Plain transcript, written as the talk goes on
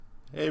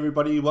Hey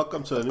everybody,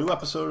 welcome to a new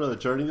episode of the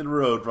Journey to the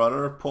Road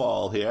Runner.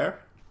 Paul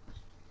here.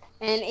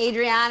 And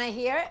Adriana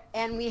here,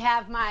 and we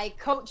have my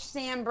coach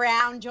Sam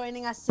Brown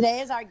joining us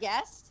today as our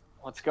guest.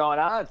 What's going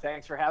on?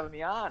 Thanks for having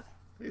me on.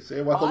 Hey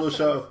Sam, welcome to the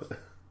show.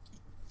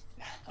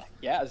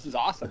 Yeah, this is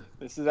awesome.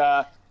 This is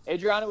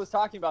Adriana was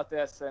talking about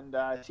this, and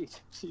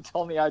she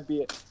told me I'd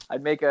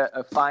make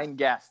a fine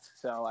guest.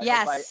 So I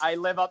hope I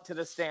live up to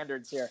the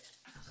standards here.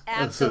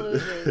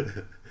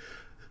 Absolutely.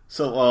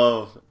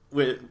 So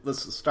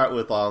let's start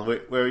with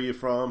where are you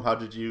from? How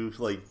did you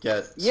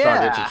get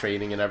started into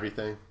training and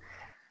everything?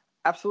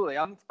 Absolutely.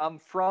 I'm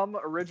from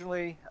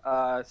originally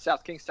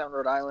South Kingstown,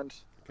 Rhode Island.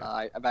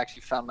 Okay. I've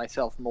actually found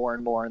myself more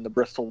and more in the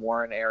Bristol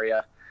Warren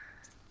area.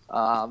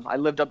 I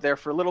lived up there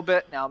for a little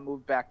bit. Now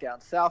moved back down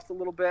south a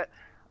little bit.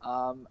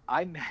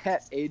 I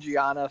met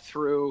Adriana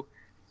through,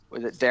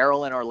 was it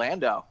Daryl in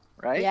Orlando,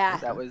 right? Yeah.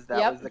 That was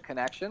the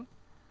connection.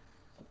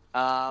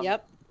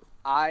 Yep.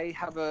 I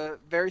have a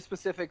very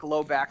specific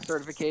low back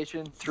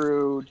certification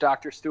through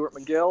Dr. Stuart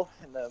McGill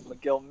in the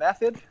McGill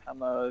method.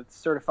 I'm a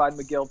certified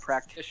McGill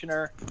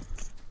practitioner.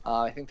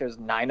 I think there's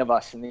 9 of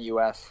us in the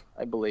U.S.,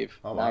 I believe,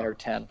 9 or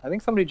 10. I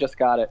think somebody just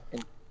got it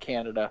in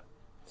Canada.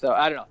 So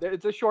I don't know.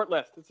 It's a short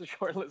list. It's a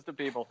short list of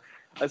people.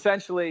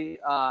 Essentially,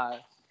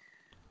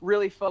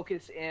 really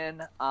focus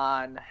in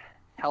on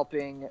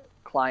helping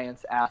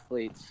clients,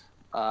 athletes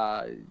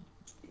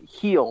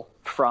heal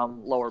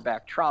from lower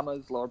back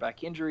traumas, lower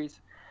back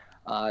injuries,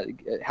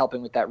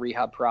 helping with that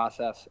rehab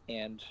process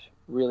and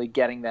really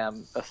getting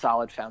them a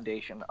solid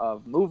foundation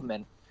of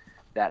movement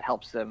that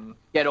helps them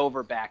get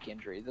over back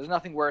injuries. There's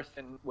nothing worse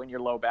than when your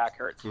low back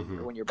hurts or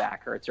when your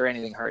back hurts or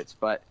anything hurts,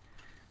 but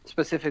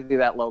specifically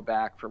that low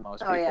back for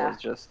most people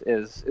is just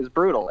is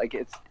brutal. Like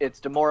it's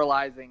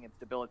demoralizing, it's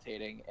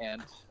debilitating.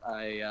 And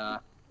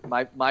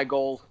my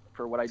goal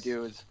for what I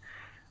do is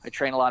I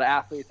train a lot of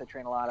athletes, I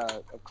train a lot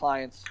of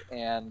clients,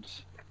 and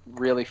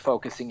really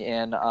focusing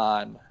in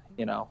on,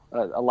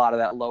 a lot of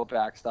that low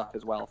back stuff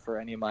as well for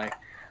any of my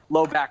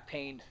low back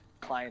pain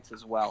clients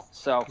as well.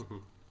 So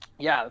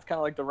yeah, that's kind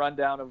of like the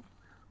rundown of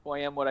who I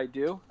am, what I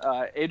do.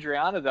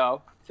 Adriana,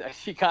 though,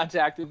 she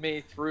contacted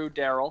me through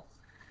Daryl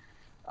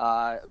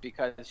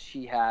because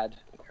she had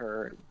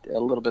a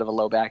little bit of a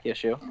low back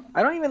issue.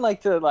 I don't even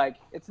like to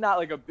it's not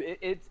like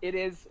it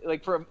is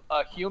like for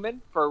a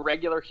human, for a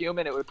regular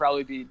human, it would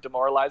probably be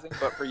demoralizing,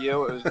 but for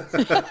you it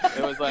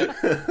was like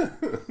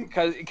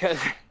because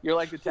you're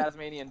like the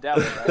Tasmanian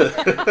devil,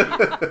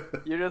 right?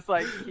 You just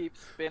keep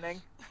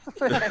spinning.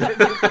 And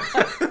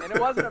it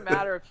wasn't a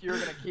matter of you were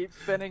going to keep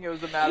spinning, it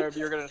was a matter of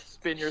you're going to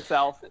spin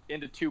yourself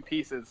into 2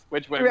 pieces,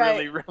 which I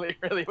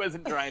really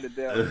wasn't trying to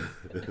do.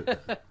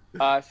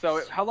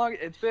 So how long?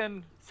 It's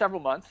been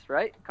several months,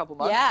 right? A couple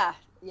months?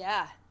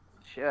 Yeah.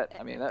 Shit.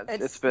 I mean,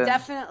 it's been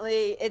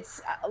definitely,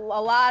 a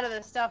lot of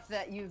the stuff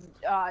that you've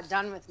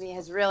done with me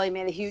has really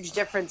made a huge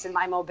difference in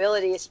my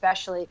mobility,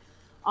 especially.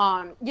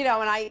 And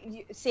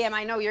Sam,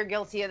 I know you're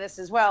guilty of this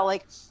as well.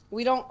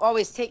 We don't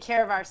always take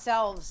care of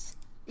ourselves,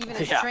 even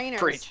as trainers.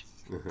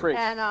 Preach.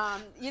 And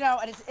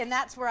and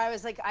that's where I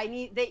was like,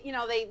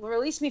 they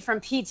released me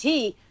from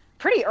PT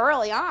pretty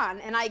early on,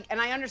 and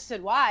I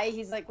understood why.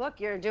 He's like, look,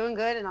 you're doing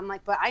good, and I'm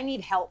like, but I need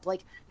help.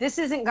 This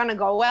isn't gonna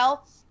go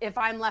well if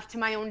I'm left to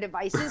my own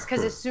devices,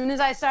 because as soon as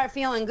I start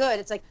feeling good,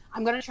 it's like,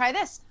 I'm gonna try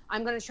this,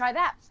 I'm gonna try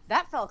that.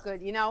 That felt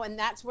good, and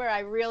that's where I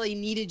really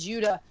needed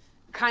you to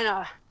kind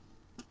of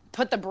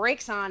put the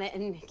brakes on it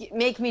and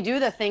make me do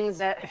the things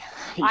that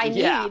I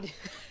need.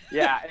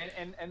 Yeah,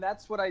 and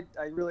that's what I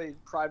really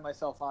pride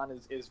myself on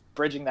is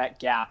bridging that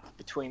gap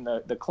between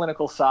the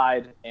clinical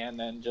side and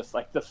then just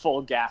the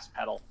full gas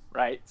pedal,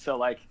 right?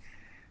 So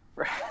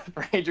for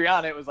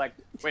Adriana, it was like,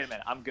 wait a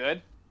minute, I'm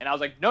good. And I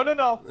was like, no, we're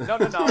not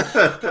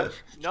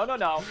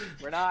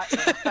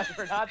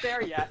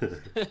there yet.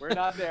 We're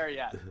not there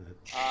yet.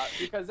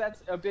 Because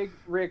that's a big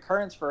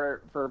reoccurrence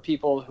for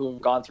people who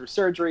have gone through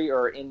surgery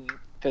or in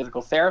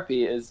physical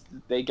therapy, is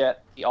they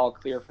get the all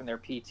clear from their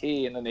PT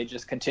and then they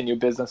just continue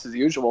business as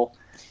usual,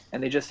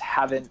 and they just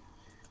haven't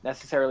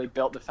necessarily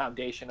built the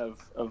foundation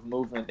of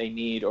movement they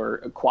need, or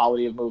a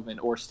quality of movement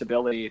or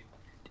stability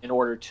in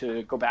order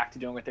to go back to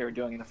doing what they were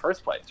doing in the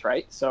first place,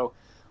 right? So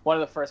one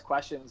of the first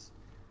questions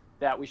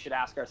that we should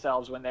ask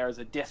ourselves when there is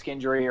a disc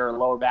injury or a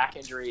lower back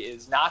injury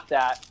is not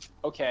that,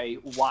 okay,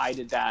 why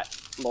did that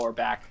lower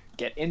back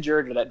get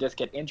injured or that disc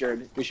get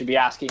injured? We should be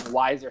asking,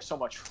 why is there so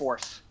much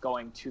force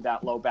going to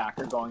that low back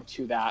or going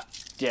to that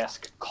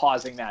disc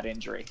causing that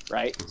injury,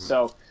 right? Mm-hmm.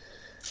 So,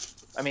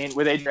 I mean,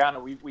 with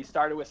Adriana, we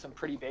started with some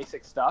pretty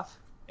basic stuff,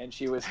 and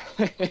she was,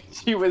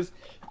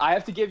 I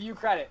have to give you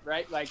credit,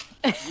 right?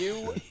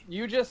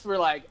 You just were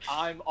like,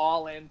 I'm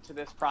all into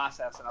this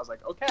process. And I was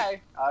like,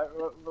 okay.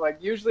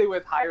 Usually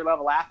with higher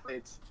level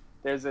athletes,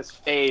 there's this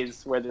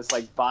phase where this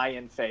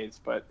buy-in phase,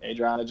 but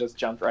Adriana just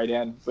jumped right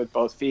in with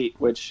both feet,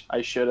 which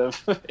I should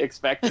have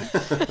expected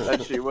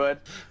that she would.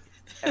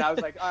 And I was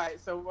like, all right,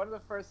 so one of the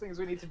first things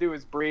we need to do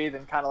is breathe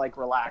and kind of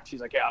relax. She's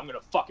like, yeah, I'm going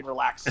to fucking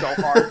relax so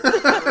hard.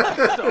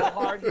 So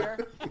hard here.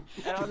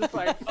 And I was just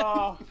like,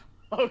 oh,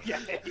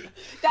 Okay.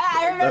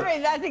 I remember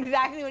that's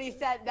exactly what he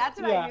said. That's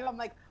what I knew. I'm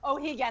like, oh,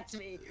 he gets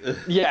me.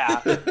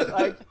 Yeah.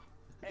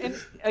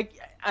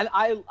 And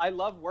I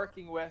love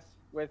working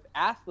with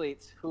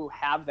athletes who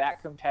have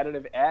that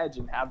competitive edge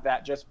and have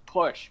that just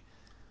push.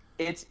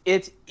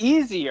 It's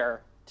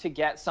easier to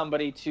get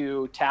somebody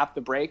to tap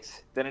the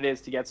brakes than it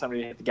is to get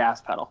somebody to hit the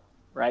gas pedal,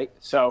 right?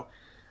 So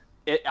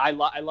I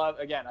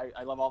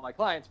love all my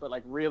clients, but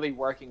like really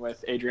working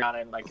with Adriana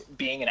and like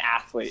being an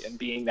athlete and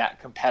being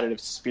that competitive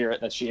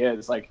spirit that she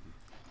is, like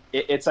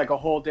it's like a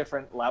whole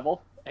different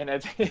level, and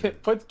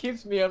it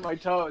keeps me on my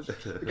toes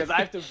because I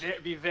have to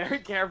be very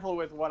careful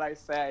with what I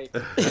say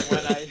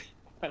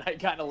when I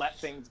kind of let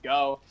things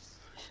go,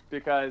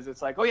 because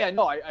it's like, oh yeah,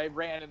 no, I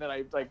ran and then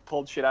I like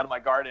pulled shit out of my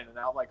garden and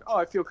now I'm like, oh,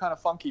 I feel kind of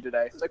funky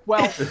today. It's like,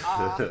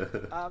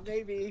 well,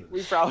 maybe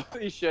we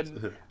probably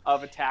shouldn't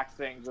have attacked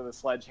things with a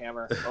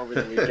sledgehammer over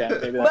the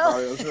weekend. Maybe that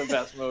probably wasn't the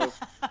best move.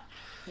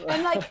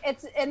 And like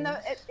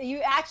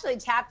you actually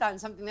tapped on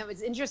something that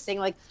was interesting.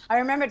 Like I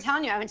remember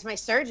telling you, I went to my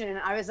surgeon and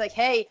I was like,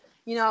 hey,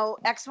 you know,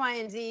 X, Y,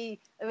 and Z.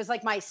 It was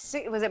like my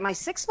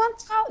 6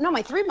 months follow?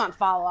 My 3 month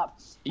follow up.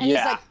 And he's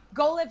like,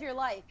 go live your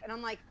life. And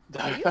I'm like,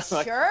 are you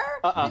sure?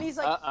 And he's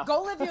like,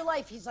 go live your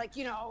life. He's like,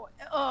 you know,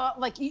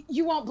 like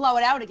you won't blow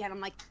it out again. I'm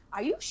like,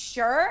 are you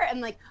sure? And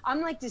like,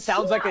 I'm like, this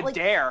sounds like a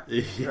dare.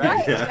 Right.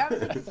 Yeah. I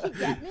was like, does he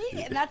get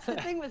me? And that's the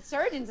thing with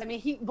surgeons. I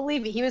mean,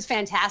 believe me, he was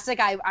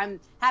fantastic. I'm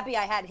happy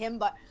I had him,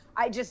 but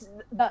I just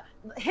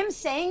him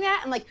saying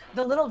that and like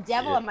the little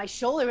devil on my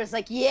shoulder was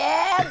like,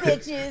 yeah,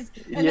 bitches.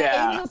 And the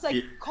angel's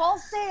like, call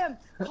Sam,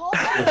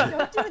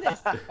 don't do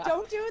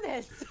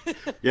this.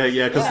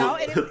 Yeah, because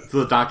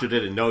the doctor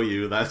didn't know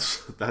you. That's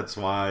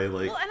why.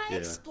 Like, well, and I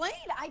explained.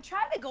 I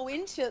try to go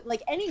into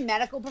like any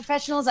medical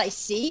professionals I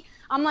see.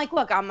 I'm like,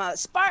 look, I'm a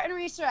Spartan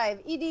racer. I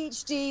have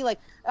ADHD. Like,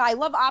 I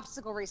love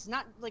obstacle races,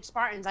 not like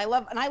Spartans. I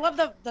love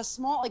the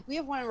small. Like, we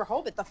have one in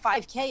Rehoboth, the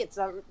 5K. It's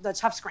the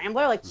tough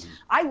scrambler. Like,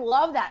 I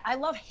love that. I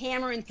love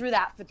hammering through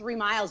that for 3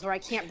 miles where I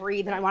can't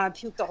breathe and I want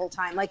to puke the whole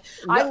time. Like,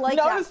 I like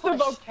notice that.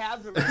 Notice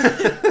the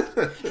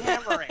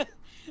vocabulary.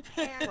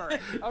 Hammering.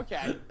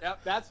 Okay. Yep.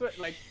 That's what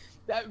like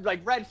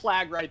red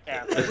flag right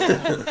there.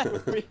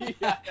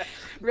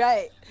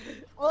 Right.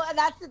 Well,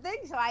 that's the thing.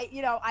 So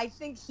I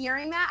think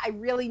hearing that, I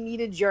really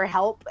needed your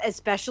help,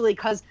 especially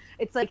because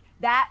it's like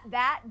that,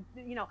 and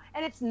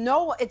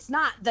it's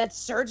not that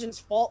surgeon's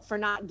fault for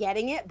not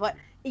getting it, but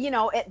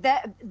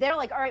they're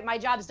like, all right, my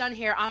job's done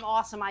here. I'm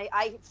awesome.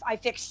 I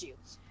fixed you.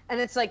 And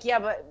it's like, yeah,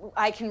 but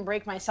I can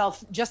break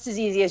myself just as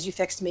easy as you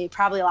fixed me,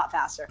 probably a lot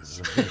faster.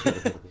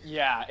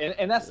 Yeah,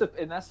 and that's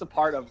the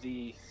part of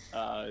the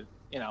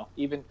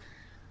even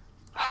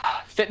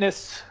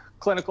fitness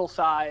clinical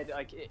side.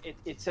 Like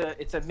it's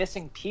a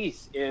missing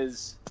piece,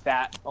 is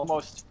that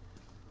almost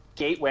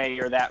gateway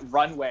or that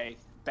runway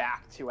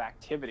back to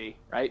activity,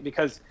 right?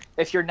 Because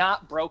if you're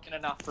not broken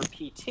enough for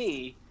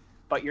PT,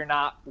 but you're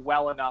not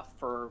well enough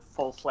for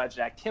full-fledged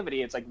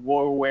activity, it's like,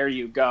 where do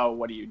you go?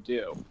 What do you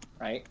do,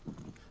 right?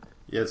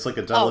 Yeah, it's like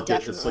a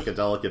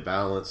delicate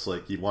balance.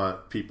 Like, you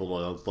want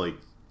people to like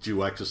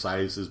do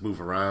exercises, move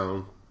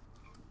around,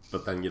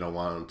 but then you don't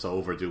want them to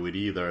overdo it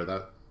either.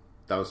 That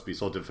must be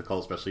so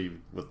difficult, especially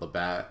with the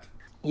back.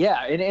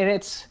 Yeah, and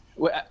it's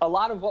a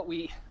lot of what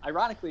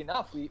ironically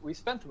enough, we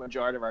spent the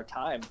majority of our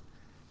time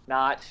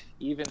not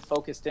even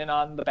focused in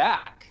on the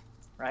back,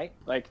 right?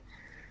 Like,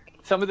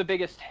 some of the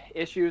biggest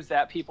issues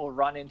that people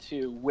run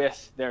into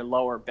with their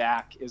lower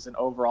back is an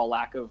overall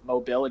lack of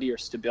mobility or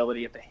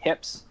stability at the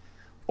hips,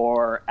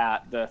 or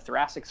at the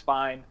thoracic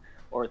spine,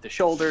 or at the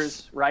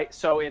shoulders, right?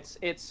 So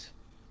it's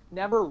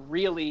never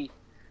really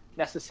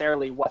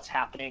necessarily what's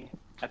happening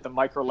at the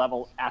micro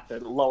level at the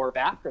lower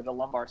back or the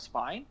lumbar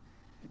spine.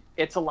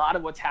 It's a lot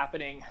of what's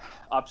happening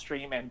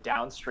upstream and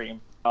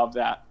downstream of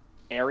that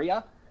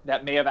area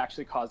that may have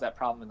actually caused that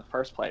problem in the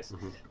first place.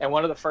 Mm-hmm. And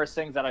one of the first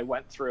things that I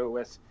went through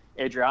with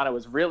Adriana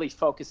was really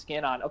focusing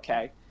in on,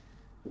 okay,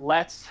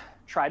 let's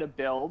try to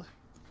build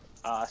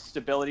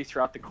stability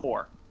throughout the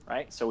core,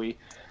 right? So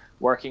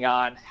working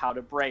on how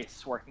to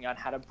brace, working on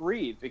how to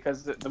breathe,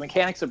 because the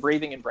mechanics of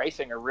breathing and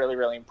bracing are really,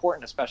 really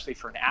important, especially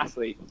for an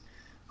athlete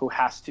who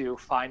has to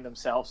find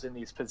themselves in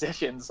these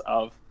positions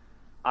of,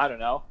 I don't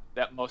know,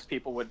 that most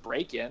people would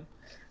break in.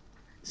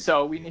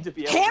 So we need to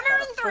be able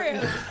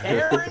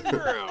hammering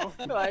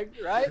through, like,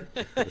 right?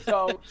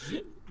 So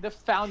the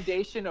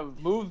foundation of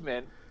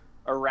movement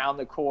around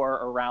the core,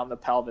 around the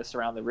pelvis,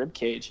 around the rib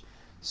cage,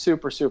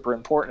 super, super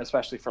important,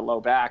 especially for low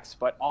backs,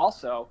 but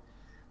also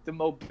the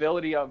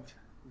mobility of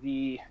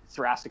the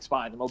thoracic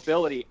spine, the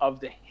mobility of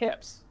the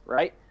hips,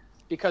 right?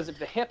 Because if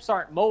the hips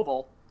aren't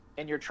mobile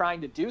and you're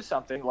trying to do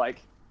something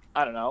like,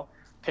 I don't know,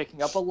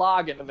 picking up a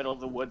log in the middle of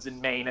the woods in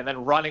Maine and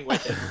then running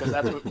with it, because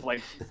that's what,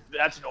 like,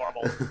 that's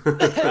normal,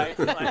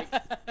 right?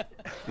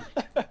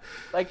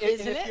 Like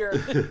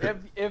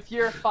if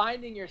you're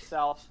finding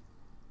yourself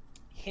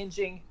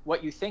hinging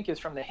what you think is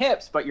from the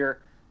hips, but your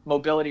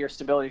mobility or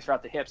stability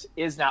throughout the hips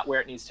is not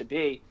where it needs to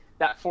be,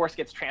 that force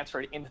gets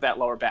transferred into that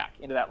lower back,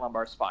 into that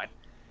lumbar spine.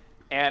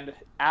 And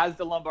as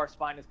the lumbar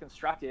spine is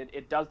constructed,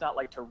 it does not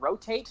like to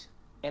rotate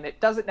and it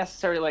doesn't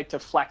necessarily like to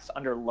flex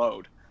under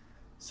load.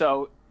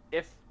 So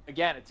if,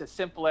 again, it's as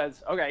simple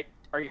as, okay,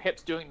 are your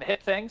hips doing the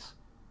hip things?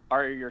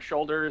 Are your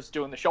shoulders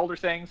doing the shoulder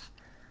things?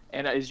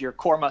 And is your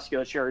core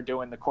musculature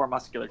doing the core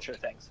musculature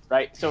things,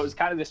 right? So it was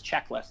kind of this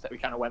checklist that we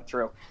kind of went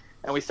through.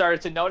 And we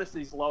started to notice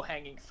these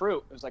low-hanging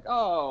fruit. It was like,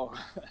 oh,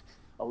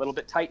 a little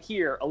bit tight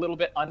here, a little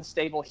bit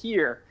unstable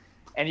here.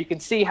 And you can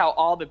see how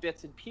all the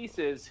bits and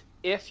pieces,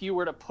 if you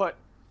were to put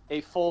a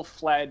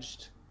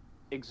full-fledged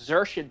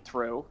exertion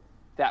through,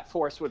 that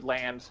force would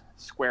land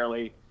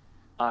squarely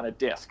on a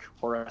disc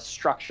or a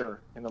structure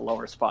in the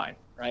lower spine,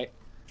 right?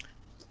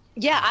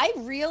 Yeah, I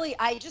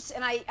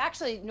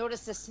actually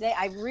noticed this today.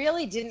 I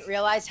really didn't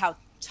realize how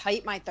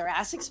tight my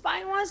thoracic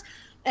spine was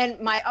and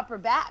my upper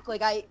back.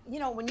 Like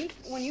when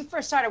you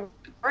first started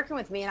working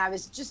with me and I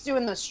was just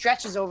doing those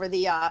stretches over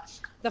the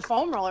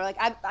foam roller, like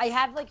I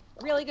had like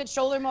really good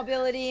shoulder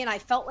mobility and I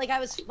felt like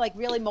I was like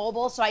really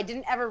mobile. So I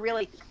didn't ever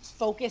really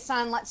focus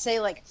on, let's say,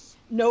 like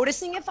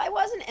noticing if I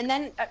wasn't. And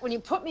then when you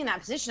put me in that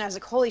position, I was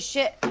like, holy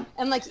shit.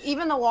 And like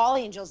even the wall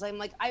angels, I'm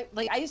like, I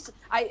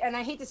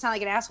hate to sound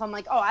like an asshole. I'm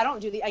like, oh, I don't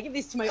do I give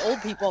these to my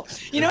old people.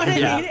 You know what I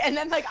mean? And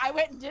then like I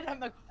went and did it. I'm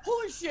like,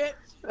 holy shit.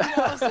 You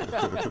know, so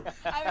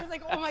I was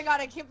like, oh my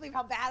God, I can't believe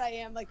how bad I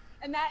am. Like,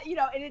 and that, you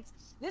know, and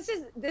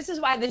this is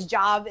why this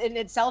job in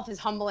itself is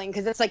humbling,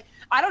 because it's like,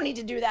 I don't need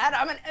to do that.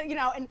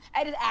 And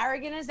as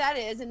arrogant as that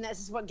is, and this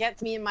is what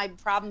gets me in my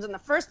problems in the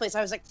first place.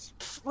 I was like,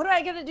 what am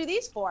I going to do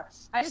these for?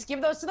 I just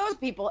give those to those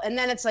people. And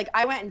then it's like,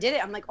 I went and did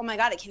it. I'm like, oh my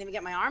God, I can't even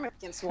get my arm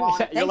against the wall.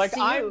 You're like,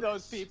 I'm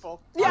those people.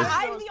 Yeah,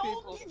 I'm the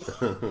old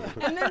people.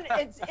 And then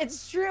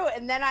it's true.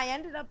 And then I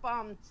ended up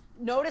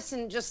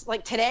noticing, just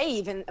like today,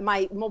 even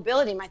my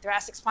mobility, my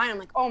thoracic spine. I'm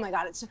like, oh my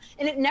God,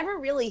 and it never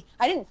really,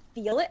 I didn't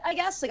feel it, I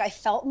guess. Like I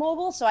felt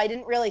mobile, so I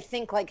didn't really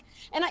think like,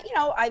 and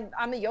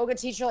I'm a yoga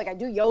teacher, like I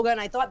do yoga,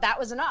 and I thought that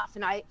was enough.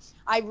 And I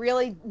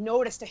really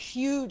noticed a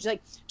huge,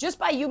 like, just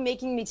by you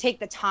making me take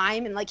the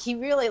time, and like he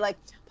really, like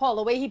Paul,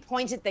 the way he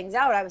pointed things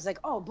out, I was like,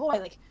 oh boy,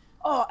 like,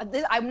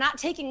 I'm not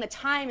taking the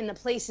time in the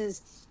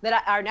places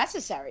that are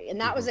necessary.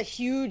 And that was a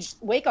huge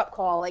wake-up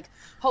call. Like,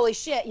 holy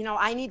shit,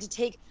 I need to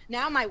take,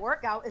 now my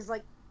workout is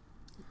like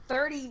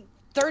 30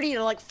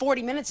 to like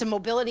 40 minutes of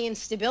mobility and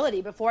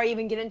stability before I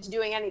even get into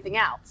doing anything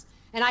else.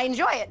 And I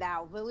enjoy it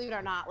now, believe it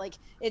or not. Like,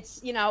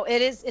 it's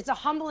a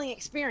humbling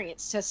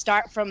experience to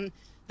start from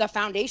the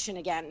foundation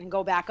again and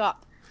go back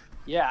up.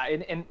 Yeah,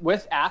 and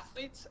with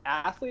athletes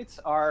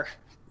are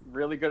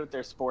really good at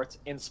their sports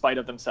in spite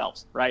of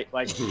themselves, right?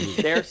 Like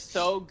they're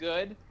so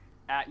good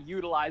at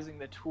utilizing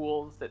the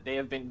tools that they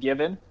have been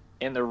given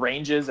in the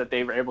ranges that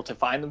they were able to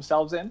find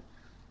themselves in.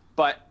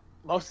 But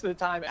most of the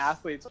time,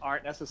 athletes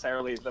aren't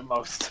necessarily the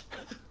most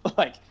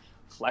like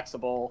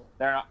flexible.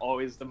 They're not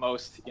always the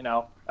most,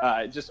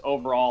 just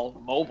overall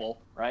mobile,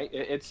 right?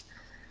 It's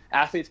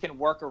athletes can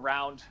work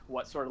around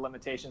what sort of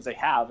limitations they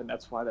have, and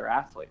that's why they're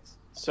athletes.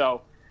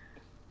 So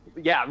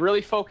yeah,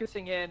 really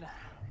focusing in.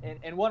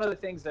 And one of the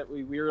things that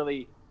we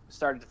really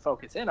started to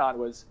focus in on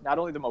was not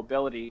only the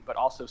mobility, but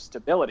also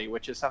stability,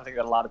 which is something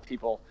that a lot of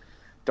people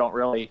don't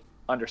really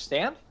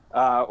understand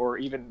or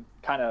even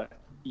kind of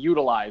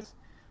utilize,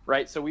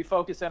 right? So we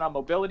focus in on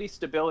mobility,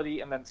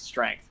 stability, and then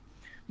strength.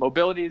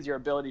 Mobility is your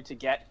ability to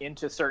get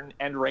into certain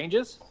end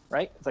ranges,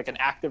 right? It's like an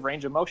active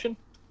range of motion.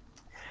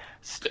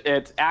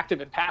 It's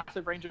active and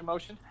passive range of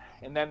motion.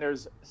 And then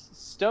there's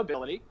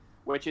stability,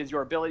 which is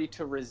your ability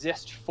to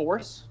resist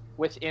force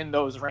within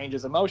those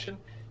ranges of motion.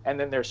 And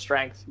then there's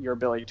strength, your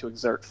ability to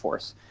exert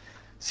force.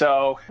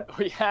 So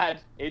we had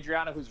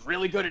Adriana, who's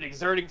really good at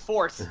exerting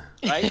force,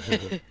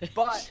 right?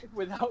 But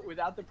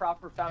without the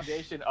proper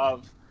foundation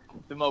of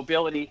the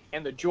mobility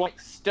and the joint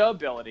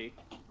stability,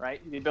 right?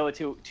 The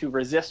ability to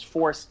resist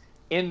force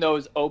in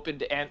those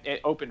opened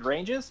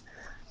ranges.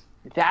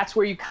 That's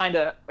where you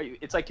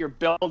it's like you're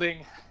building,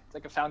 it's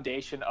like a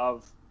foundation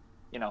of,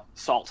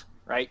 salt,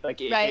 right?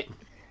 Like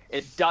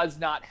it does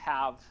not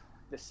have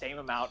the same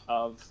amount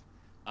of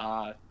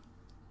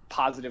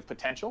positive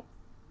potential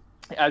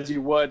as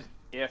you would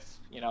if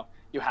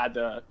you had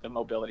the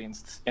mobility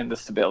and the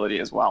stability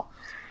as well.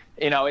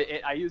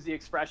 I use the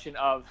expression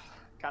of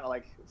kind of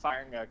like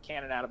firing a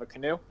cannon out of a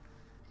canoe,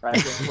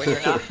 right?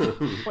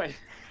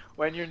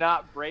 when you're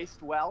not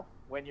braced well,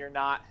 when you're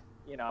not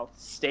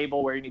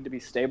stable where you need to be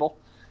stable,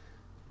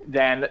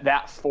 then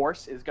that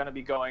force is going to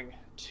be going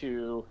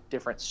to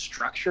different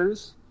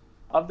structures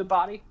of the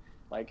body,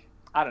 like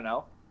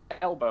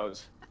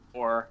elbows,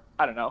 or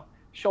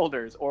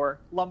shoulders, or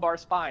lumbar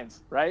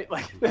spines, right?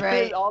 Like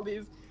there's all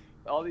these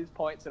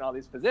points and all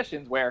these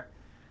positions where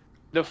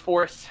the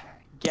force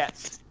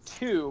gets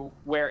to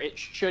where it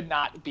should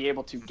not be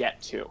able to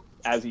get to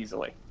as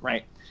easily,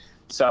 right?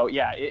 So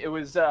yeah, it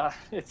was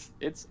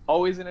it's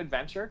always an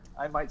adventure,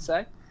 I might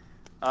say,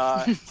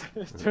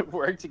 to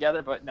work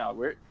together. But no,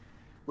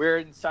 we're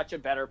in such a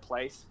better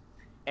place.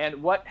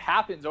 And what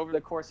happens over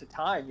the course of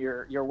time,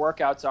 your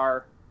workouts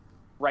are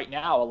right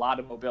now a lot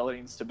of mobility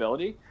and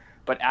stability.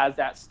 But as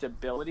that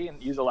stability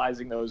and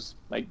utilizing those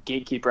like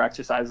gatekeeper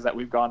exercises that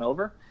we've gone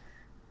over,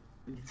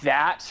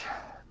 that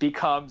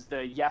becomes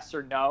the yes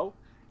or no.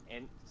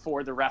 And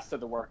for the rest of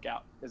the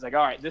workout. It's like,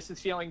 all right, this is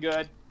feeling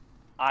good.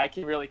 I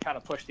can really kind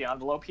of push the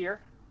envelope here.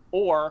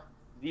 Or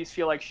these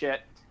feel like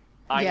shit.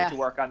 I need to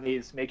work on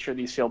these, make sure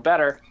these feel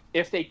better.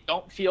 If they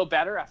don't feel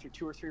better after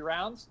 2 or 3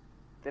 rounds,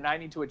 then I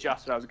need to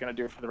adjust what I was going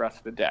to do for the rest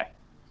of the day.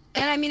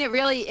 And I mean, it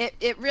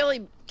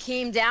really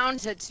came down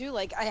to too.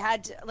 Like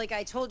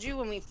I told you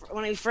when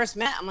we first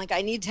met, I'm like,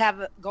 I need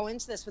to go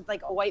into this with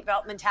like a white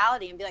belt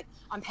mentality and be like,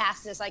 I'm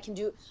past this. I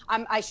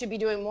should be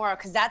doing more,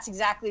 because that's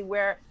exactly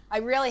where I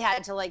really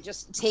had to like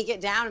just take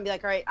it down and be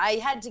like, all right, I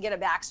had to get a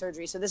back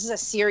surgery, so this is a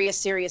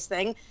serious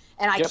thing,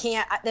 and I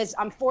can't.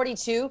 I'm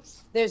 42.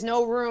 There's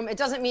no room. It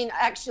doesn't mean,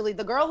 actually,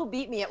 the girl who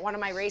beat me at one of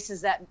my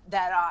races at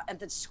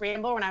the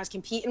scramble when I was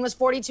competing was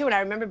 42, and I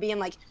remember being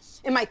like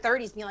in my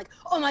 30s, being like,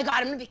 oh my god,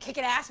 I'm gonna be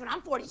kicking ass when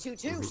I'm 42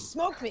 too. She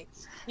smoked me,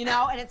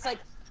 and it's like.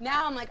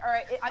 Now I'm like, all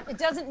right, it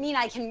doesn't mean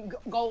I can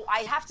go. I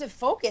have to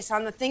focus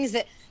on the things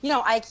that,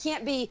 I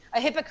can't be a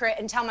hypocrite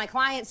and tell my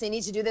clients they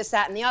need to do this,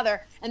 that, and the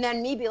other, and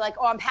then me be like,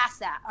 oh, I'm past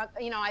that.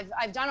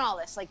 I've done all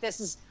this. Like,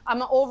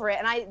 I'm over it.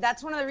 And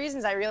that's one of the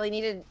reasons I really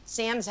needed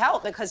Sam's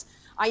help, because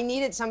I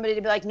needed somebody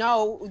to be like,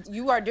 no,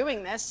 you are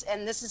doing this,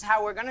 and this is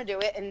how we're going to do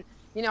it. And,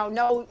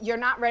 no, you're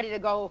not ready to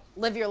go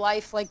live your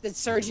life like the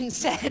surgeon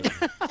said.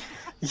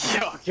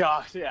 Oh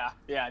gosh, yeah.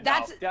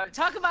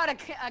 Talk about a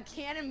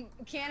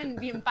cannon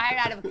being fired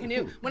out of a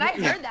canoe. When I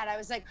heard that, I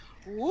was like,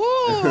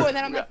 "Woo!" And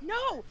then I'm like,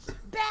 "No,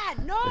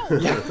 bad, no."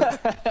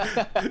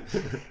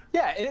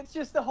 Yeah, and it's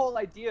just the whole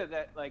idea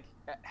that like,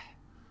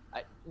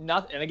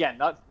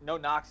 no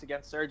knocks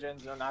against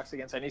surgeons, no knocks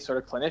against any sort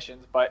of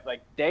clinicians, but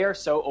like they are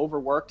so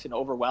overworked and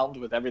overwhelmed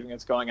with everything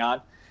that's going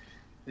on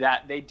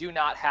that they do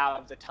not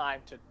have the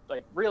time to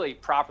like really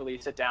properly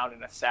sit down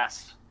and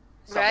assess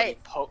somebody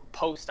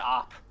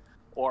post-op.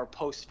 Or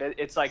post-fit.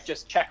 It's like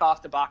just check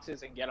off the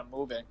boxes and get them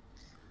moving,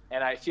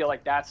 and I feel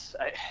like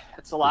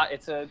it's a lot.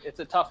 It's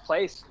a tough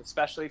place,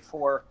 especially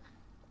for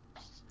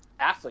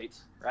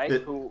athletes, right?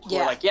 Who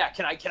are like,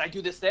 can I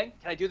do this thing?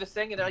 Can I do this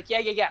thing? And they're like,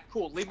 yeah,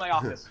 cool. Leave my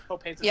office. Go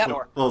paint the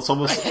door. Well, it's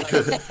almost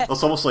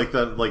like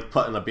that, like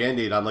putting a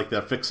Band-Aid on, like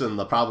they're fixing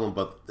the problem,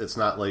 but it's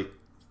not like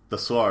the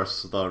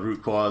source, the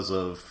root cause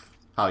of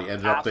how you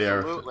ended up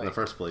there in the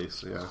first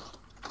place. Yeah,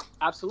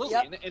 absolutely.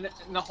 Yep. And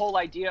the whole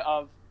idea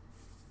of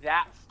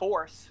that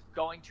force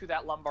going to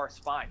that lumbar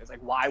spine is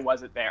like, why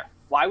was it there?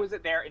 Why was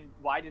it there, and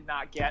why did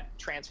not get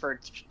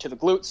transferred to the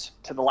glutes,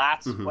 to the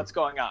lats? Mm-hmm. What's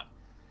going on?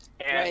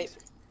 And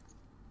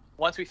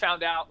once we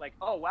found out, like,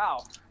 oh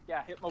wow,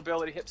 yeah, hip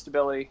mobility, hip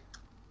stability,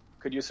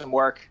 could use some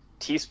work.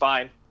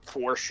 T-spine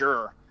for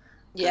sure.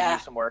 Could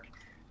use some work.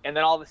 And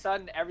then all of a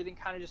sudden, everything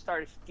kind of just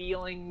started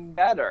feeling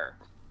better,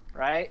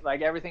 right?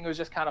 Like everything was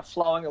just kind of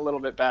flowing a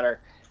little bit better.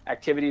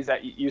 Activities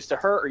that used to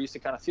hurt or used to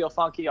kind of feel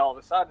funky, all of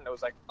a sudden it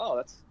was like, oh,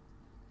 that's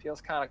feels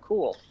kind of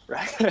cool,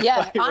 right? Yeah,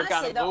 like honestly,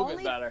 kind of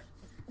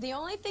the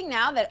only thing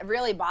now that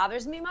really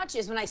bothers me much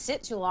is when I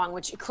sit too long,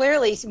 which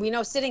clearly we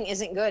know sitting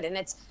isn't good. And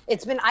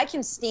it's been, I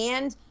can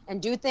stand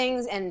and do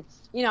things, and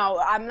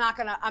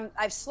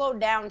I've slowed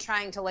down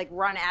trying to like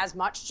run as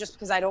much just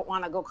because I don't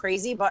want to go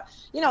crazy. But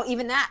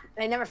even that,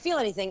 I never feel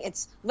anything.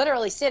 It's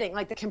literally sitting,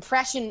 like the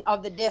compression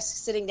of the disc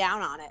sitting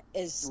down on it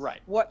is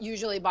what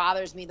usually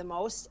bothers me the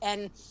most.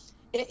 And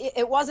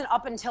it wasn't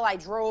up until I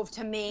drove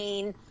to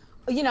Maine,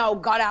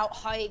 got out,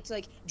 hiked,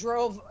 like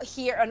drove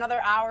here another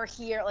hour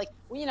here. Like,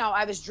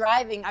 I was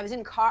driving, I was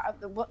in car.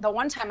 The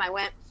one time I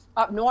went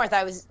up north,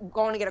 I was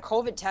going to get a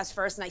COVID test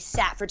first, and I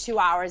sat for 2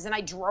 hours, and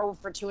I drove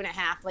for 2.5.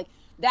 Like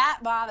that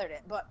bothered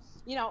it. But,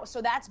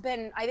 so that's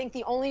been, I think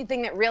the only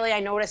thing that really I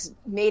noticed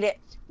made it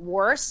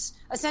worse.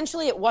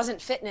 Essentially, it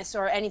wasn't fitness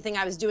or anything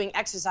I was doing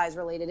exercise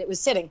related. It was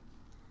sitting.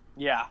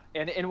 Yeah.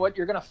 And what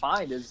you're going to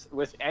find is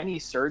with any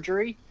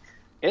surgery,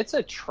 it's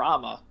a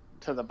trauma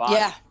to the body.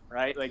 Yeah.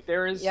 Right? Like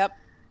there is,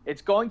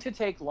 it's going to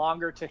take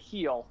longer to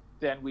heal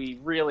than we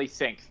really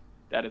think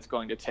that it's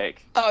going to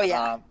take. Oh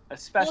yeah.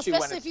 Especially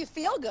if you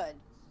feel good.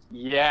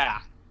 Yeah.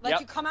 Like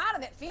you come out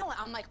of it feeling,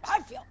 I'm like,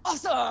 I feel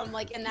awesome.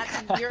 Like, and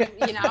that's, you're,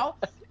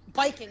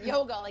 biking,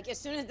 yoga, like as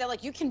soon as they're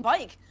like, you can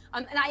bike.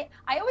 And I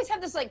always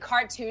have this like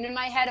cartoon in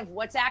my head of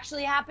what's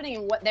actually happening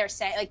and what they're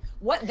saying, like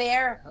what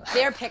they're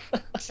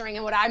picturing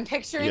and what I'm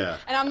picturing. Yeah.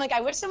 And I'm like, I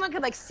wish someone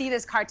could like see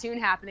this cartoon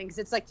happening, because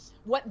it's like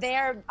what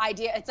their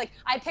idea. It's like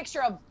I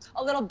picture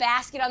a little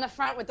basket on the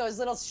front with those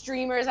little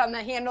streamers on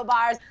the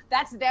handlebars.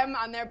 That's them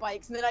on their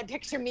bikes, and then I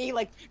picture me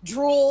like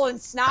drool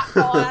and snot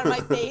falling out of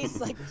my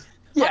face, like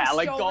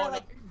like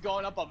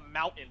going up a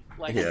mountain.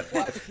 Like,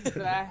 what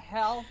the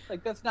hell?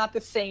 Like, that's not the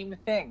same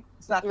thing.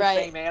 It's not the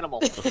same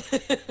animal.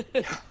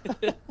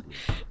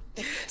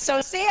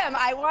 So, Sam,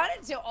 I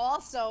wanted to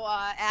also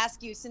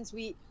ask you, since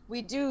we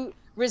do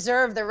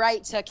reserve the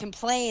right to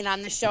complain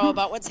on the show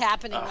about what's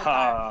happening with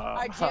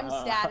our gym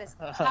status,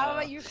 how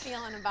are you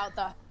feeling about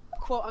the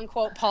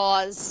quote-unquote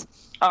pause?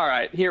 All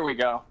right, here we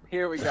go.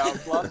 Gloves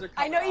are coming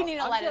I know you out. need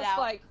to let it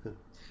out.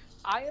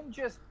 I am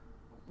just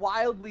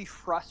wildly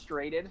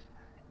frustrated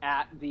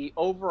at the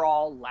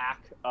overall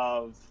lack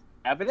of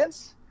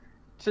evidence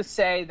to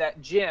say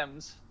that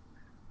gyms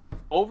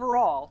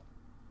overall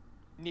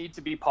need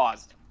to be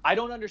paused. I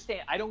don't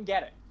understand. I don't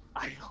get it.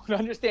 I don't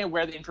understand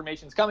where the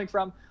information is coming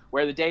from,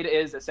 where the data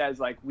is that says,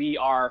 like, we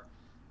are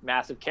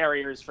massive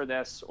carriers for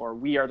this, or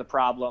we are the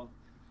problem,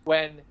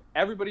 when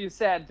everybody has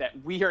said that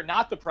we are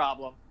not the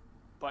problem,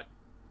 but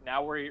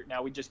now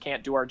we just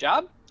can't do our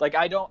job. Like,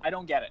 I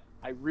don't get it.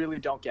 I really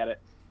don't get it,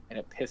 and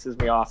it pisses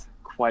me off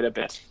quite a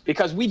bit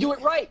because we do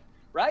it right.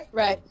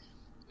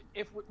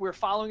 If we're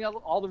following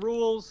all the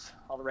rules,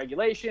 all the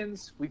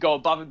regulations, we go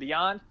above and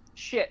beyond.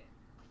 Shit,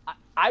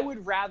 I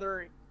would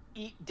rather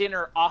eat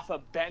dinner off a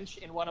bench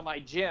in one of my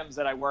gyms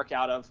that I work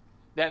out of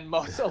than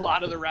a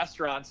lot of the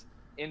restaurants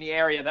in the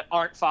area that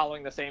aren't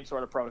following the same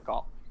sort of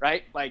protocol,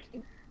 right? Like,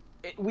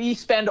 we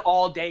spend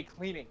all day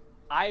cleaning.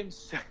 I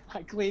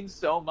clean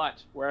so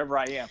much wherever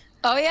I am.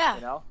 Oh yeah.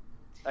 You know,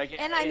 like,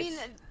 and I mean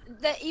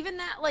that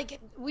like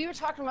we were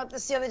talking about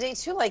this the other day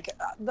too. Like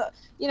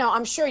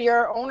I'm sure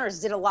your owners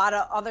did a lot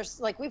of others.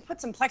 Like, we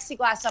put some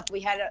plexiglass up. We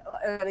had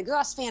a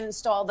exhaust fan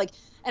installed. Like,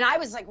 and I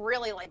was like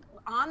really like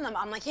on them.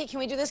 I'm like, hey, can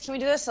we do this? Can we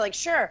do this? So, like,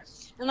 sure.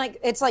 And like,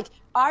 it's like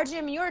our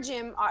gym and your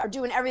gym are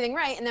doing everything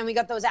right, and then we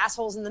got those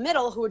assholes in the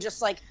middle who are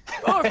just like,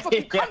 oh,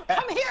 fucking come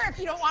here if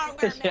you don't want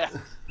to wear a mask.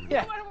 You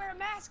don't want to wear a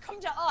mask,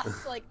 come to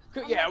us. Like,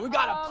 we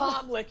got a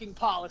palm licking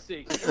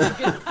policy. You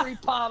get a free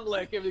palm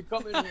lick if you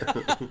come in here.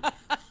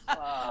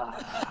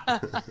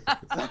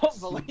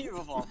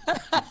 Unbelievable.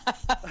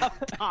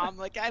 Palm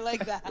lick, I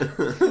like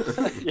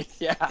that.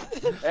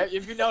 Yeah.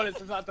 If you notice,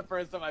 it's not the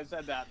first time I've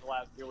said that in the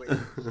last few weeks.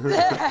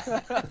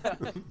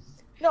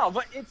 No,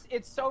 but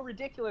it's so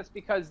ridiculous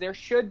because there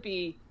should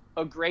be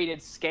a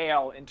graded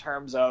scale in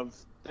terms of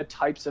the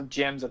types of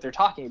gyms that they're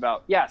talking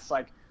about. Yes,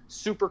 like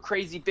super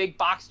crazy big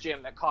box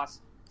gym that costs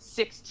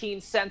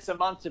 16 cents a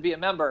month to be a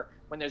member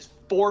when there's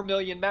 4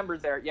 million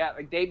members there. Yeah,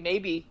 like, they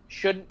maybe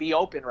shouldn't be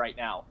open right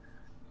now.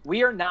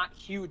 We are not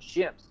huge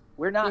gyms.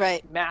 We're not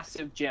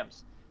massive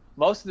gyms.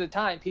 Most of the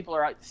time, people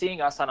are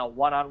seeing us on a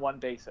one-on-one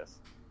basis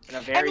in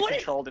a very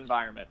controlled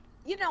environment.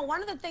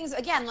 One of the things,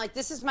 again, like,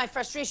 this is my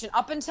frustration.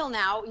 Up until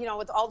now,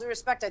 with all due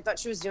respect, I thought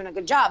she was doing a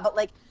good job. But,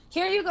 like,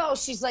 here you go.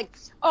 She's like,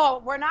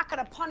 oh, we're not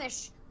going to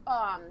punish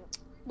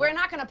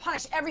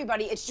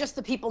everybody. It's just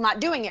the people not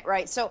doing it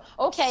right. So,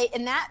 okay,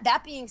 and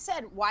that being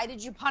said, why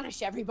did you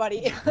punish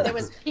everybody if there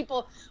was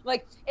people,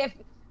 like, if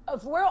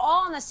we're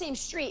all on the same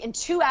street and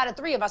 2 out of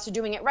 3 of us are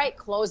doing it right,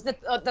 close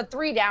the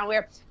 3 down,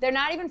 where they're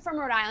not even from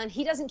Rhode Island.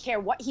 He doesn't care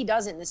what he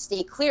does in the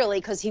state, clearly,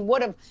 because he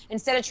would have,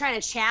 instead of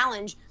trying to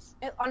challenge,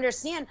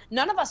 understand,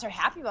 none of us are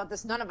happy about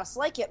this. None of us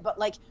like it. But,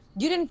 like,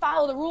 you didn't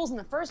follow the rules in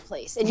the first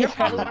place. And you're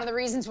probably one of the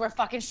reasons we're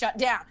fucking shut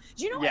down.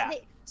 Do you know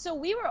what? So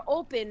we were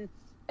open.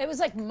 It was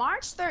like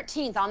March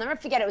 13th. I'll never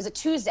forget. It was a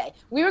Tuesday.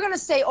 We were going to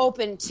stay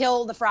open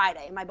till the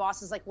Friday. And my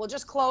boss is like, we'll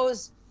just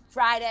close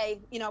Friday,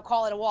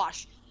 call it a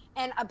wash.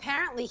 And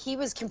apparently he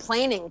was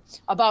complaining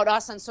about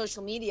us on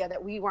social media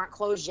that we weren't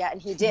closed yet, and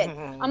he did.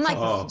 I'm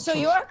like, so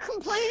you're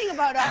complaining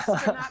about us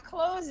for not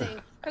closing?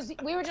 Because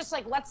we were just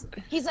like, let's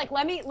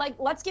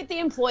get the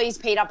employees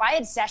paid up. I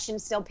had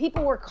sessions still.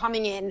 People were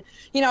coming in.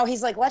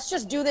 He's like, let's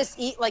just do this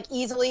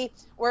easily,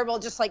 or we'll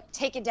just, like,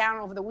 take it down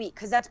over the week.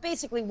 Because that's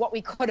basically what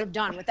we could have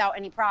done without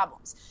any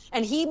problems.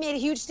 And he made a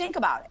huge stink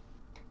about it.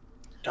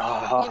 And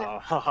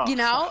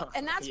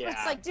that's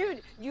what's like,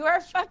 dude, you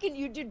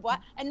did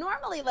what? And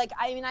normally, like,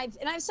 I mean,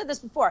 I've said this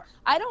before,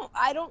 I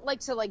don't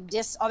like to, like,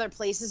 diss other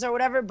places or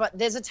whatever, but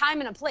there's a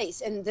time and a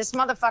place, and this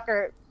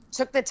motherfucker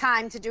took the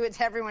time to do it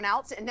to everyone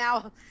else, and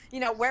now,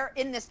 we're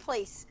in this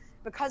place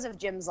because of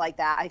gyms like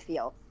that, I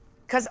feel.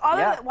 Because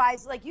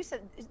otherwise, like you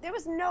said, there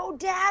was no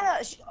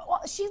data.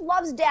 She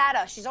loves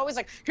data. She's always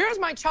like, here's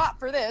my chart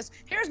for this,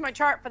 here's my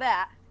chart for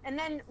that. And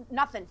then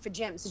nothing for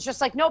gyms. It's just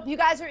like, nope, you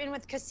guys are in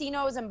with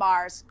casinos and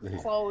bars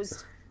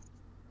closed.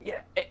 Yeah,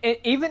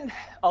 even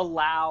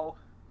allow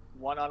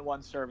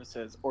one-on-one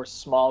services or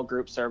small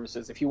group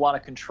services if you want to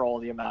control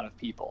the amount of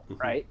people,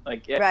 right?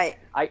 Like,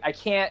 I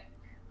can't.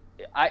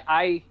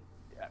 I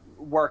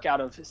work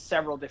out of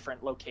several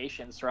different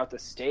locations throughout the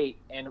state,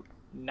 and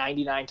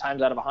 99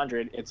 times out of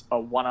 100, it's a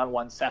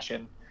one-on-one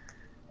session,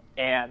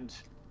 and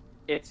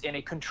it's in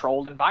a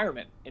controlled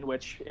environment in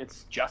which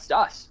it's just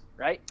us,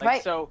 right?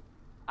 Like, so.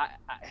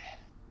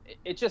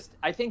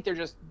 I think they're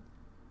just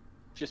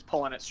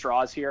pulling at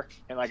straws here,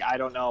 and, like, I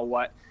don't know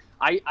what.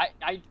 I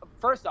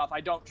first off, I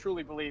don't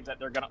truly believe that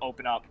they're going to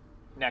open up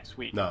next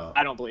week. No,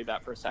 I don't believe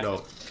that for a second.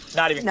 No,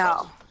 not even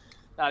close.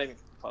 Not even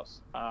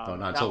close. No,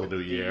 not until the new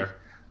year.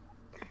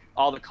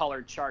 All the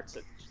colored charts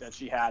that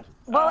she had.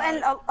 Well,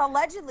 and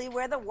allegedly,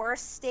 we're the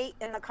worst state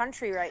in the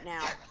country right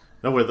now.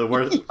 No, we're the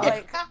worst.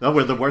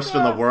 We're the worst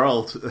in the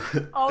world.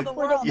 Oh, the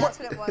world. That's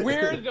what it was.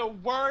 We're the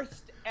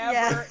worst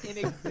ever in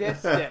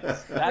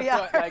existence. That's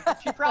what,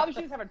 like, she probably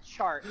should have a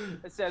chart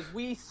that says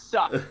we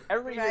suck.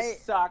 Everybody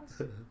just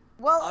sucks.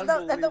 Well,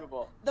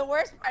 the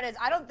worst part is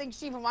I don't think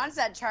she even wants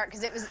that chart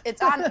because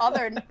it's on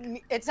other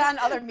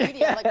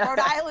media. Like, Rhode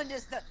Island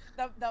is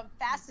the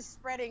fastest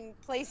spreading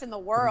place in the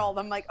world.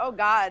 I'm like, oh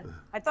God,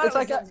 I thought it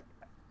was like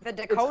the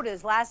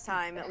Dakotas last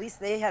time. At least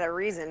they had a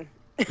reason.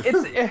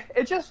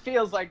 It just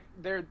feels like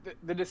the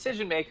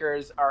decision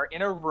makers are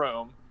in a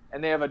room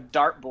and they have a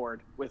dartboard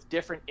with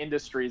different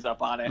industries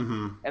up on it,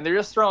 Mm-hmm. and they're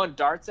just throwing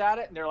darts at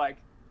it, and they're like,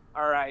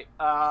 all right,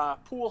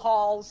 pool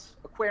halls,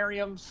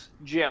 aquariums,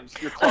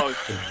 gyms, you're closed.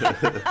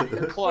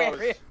 You're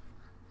closed.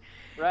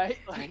 Right?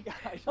 Like,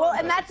 Well,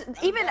 and that's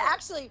even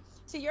actually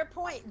to your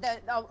point.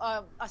 That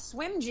a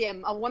swim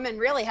gym, a woman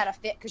really had a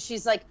fit because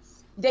she's like,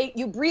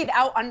 you breathe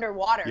out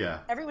underwater. Yeah.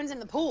 Everyone's in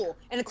the pool,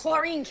 and the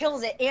chlorine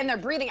kills it, and they're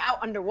breathing out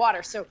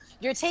underwater. So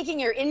you're taking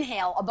your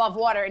inhale above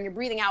water, and you're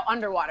breathing out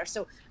underwater.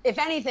 So if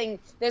anything,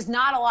 there's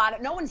not a lot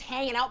of no one's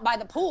hanging out by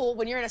the pool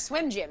when you're in a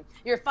swim gym.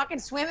 You're fucking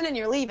swimming and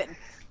you're leaving.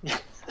 No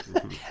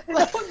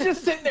one's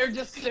just sitting there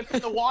just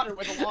sipping the water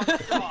with a long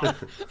straw.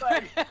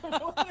 Like,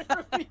 what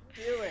are we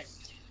doing?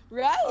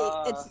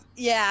 Right.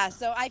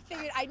 So I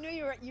figured I knew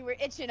you were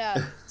itching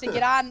to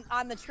get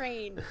on the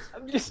train.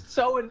 I'm just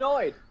so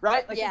annoyed,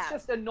 right? Like, Yeah. it's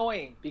just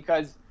annoying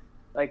because,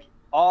 like,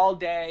 all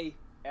day,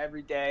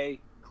 every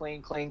day,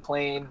 clean,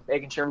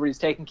 making sure everybody's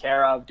taken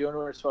care of, doing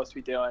what we're supposed to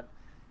be doing,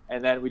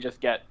 and then we just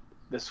get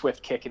the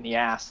swift kick in the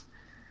ass.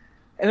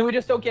 And then we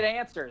just don't get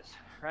answers,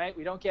 right?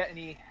 We don't get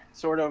any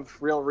sort of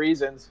real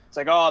reasons. It's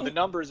like, oh, the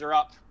numbers are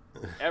up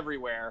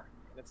everywhere.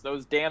 It's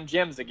those damn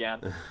gyms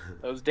again.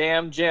 Those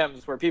damn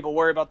gyms where people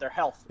worry about their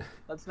health.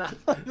 Let's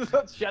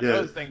shut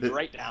those things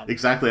right down.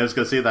 Exactly. I was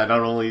going to say that not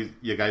only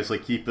you guys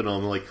like keeping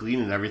them like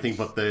clean and everything,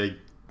 but they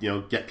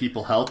get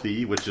people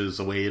healthy, which is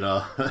a way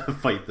to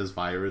fight this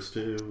virus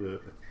too.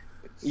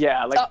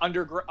 Yeah, like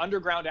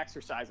underground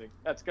exercising.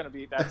 That's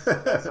something.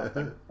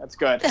 That's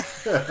good.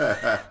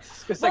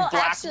 It's like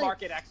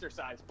market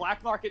exercise,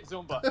 black market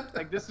Zumba.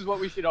 Like, this is what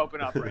we should open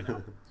up right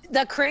now.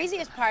 The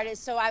craziest part is,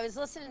 so I was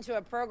listening to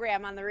a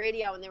program on the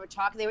radio, and they were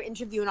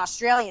interviewing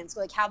Australians,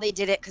 like how they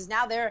did it, because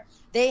now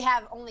they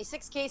have only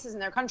 6 cases in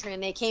their country,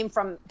 and they came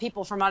from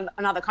people from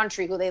another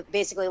country who they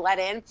basically let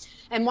in.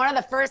 And one of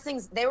the first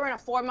things, they were in a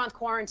 4-month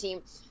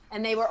quarantine,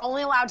 and they were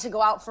only allowed to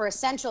go out for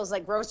essentials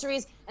like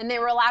groceries, and they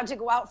were allowed to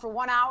go out for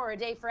 1 hour a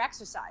day for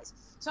exercise.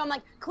 So I'm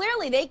like,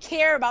 clearly they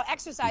care about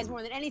exercise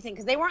more than anything,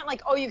 because they weren't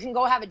like, oh, you can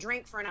go have a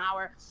drink for an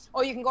hour,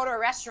 or you can go to a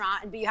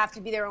restaurant, but you have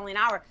to be there only an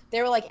hour.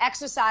 They were like,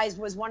 exercise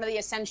was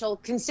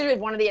considered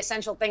one of the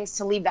essential things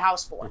to leave the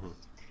house for. Mm-hmm.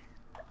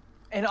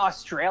 In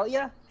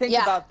Australia, think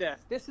about this.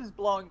 This is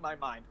blowing my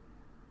mind.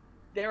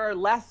 There are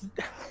less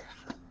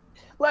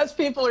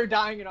people are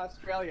dying in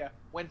Australia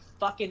when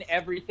fucking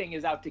everything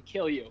is out to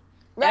kill you.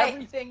 Right.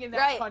 Everything in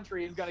that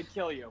country is going to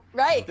kill you.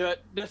 Right.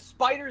 The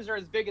spiders are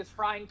as big as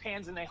frying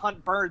pans, and they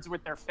hunt birds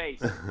with their face.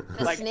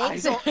 The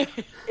snakes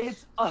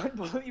it's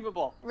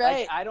unbelievable.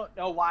 Right. Like, I don't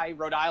know why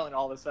Rhode Island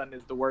all of a sudden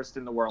is the worst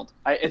in the world.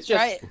 It's just,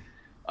 right.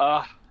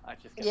 I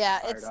just get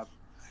fired up.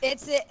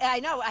 I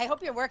know. I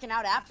hope you're working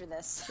out after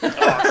this. Oh,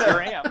 I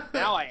sure am.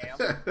 Now I am.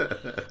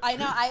 I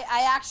know.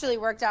 I actually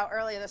worked out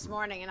earlier this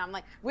morning, and I'm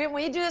like, when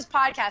we do this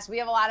podcast, we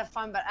have a lot of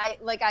fun. But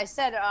like I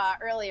said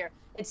earlier,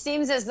 it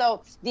seems as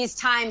though these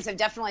times have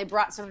definitely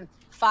brought some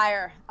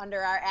fire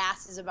under our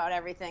asses about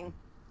everything.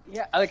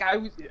 Yeah, like I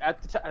was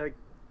at the time. Like,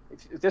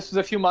 this was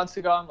a few months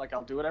ago. I'm like,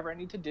 I'll do whatever I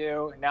need to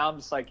do. And now I'm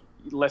just like,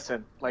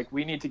 listen, like,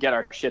 we need to get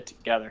our shit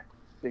together,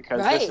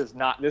 because this is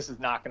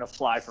not going to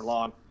fly for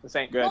long. This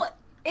ain't good. Well,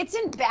 it's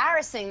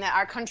embarrassing that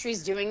our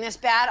country's doing this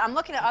bad. I'm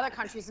looking at other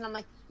countries, and I'm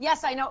like,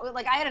 yes, I know.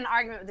 Like, I had an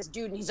argument with this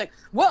dude, and he's like,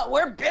 well,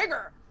 we're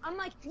bigger. I'm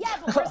like, yeah,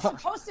 but we're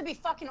supposed to be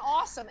fucking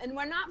awesome, and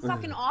we're not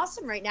fucking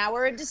awesome right now.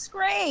 We're a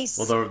disgrace.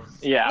 Well,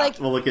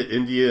 look at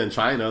India and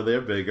China. They're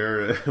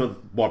bigger with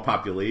more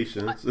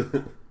populations.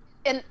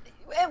 And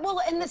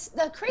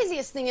the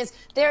craziest thing is,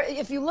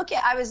 if you look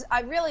at,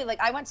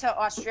 I went to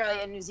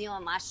Australia and New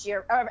Zealand last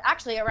year, or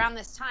actually around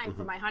this time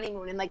for my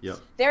honeymoon, and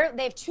they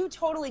have 2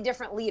 totally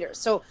different leaders.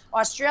 So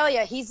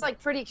Australia, he's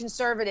like pretty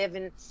conservative,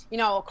 and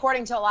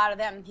according to a lot of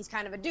them, he's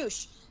kind of a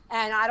douche,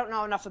 and I don't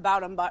know enough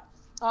about him, but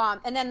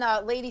and then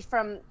the lady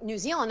from New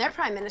Zealand, their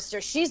prime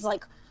minister, she's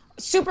like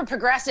super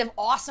progressive,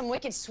 awesome,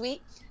 wicked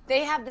sweet.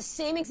 They have the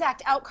same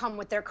exact outcome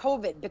with their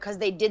COVID because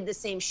they did the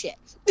same shit.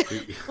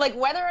 Like,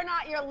 whether or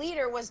not your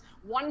leader was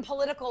one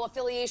political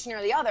affiliation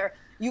or the other,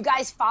 you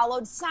guys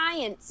followed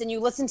science and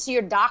you listened to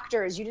your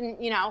doctors. You didn't,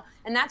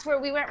 and that's where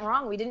we went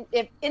wrong. We didn't.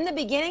 If in the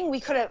beginning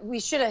we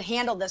should have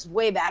handled this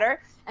way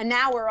better, and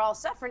now we're all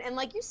suffering. And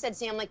like you said,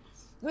 Sam, like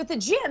with the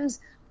gyms,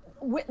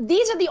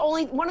 these are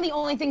one of the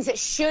only things that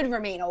should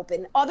remain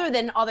open, other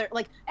than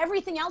like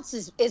everything else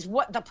is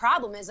what the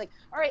problem is. Like,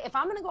 all right, if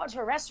I'm going to go out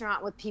to a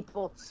restaurant with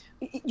people,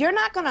 you're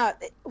not going to,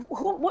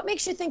 what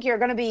makes you think you're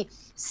going to be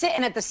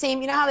sitting at the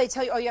same, how they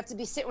tell you, oh, you have to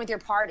be sitting with your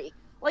party.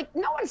 Like,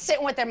 no one's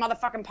sitting with their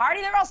motherfucking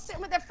party. They're all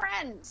sitting with their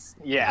friends.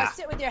 Yeah.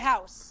 Sit with your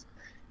house.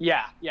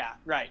 Yeah,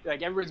 right.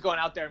 Like, everyone's going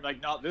out there and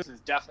like, no, this is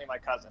definitely my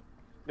cousin.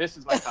 This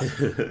is my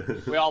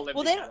cousin. We all live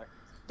together.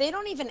 They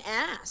don't even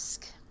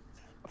ask.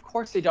 Of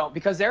course they don't,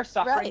 because they're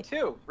suffering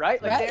too,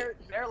 right? Like, right.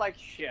 They're like,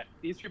 shit,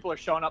 these people are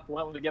showing up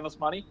willing to give us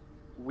money.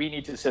 We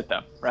need to sit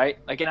them, right?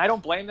 Like, and I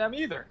don't blame them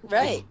either.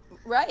 Right.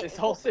 This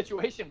whole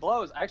situation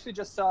blows. I actually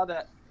just saw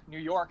that New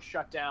York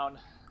shut down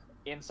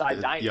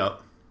inside dining.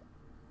 Yep.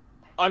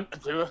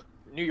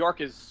 New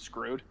York is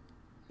screwed.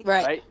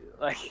 Right.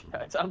 Like,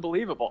 it's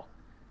unbelievable.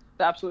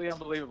 It's absolutely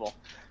unbelievable.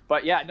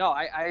 But yeah, no,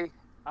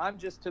 I'm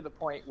just to the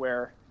point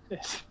where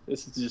this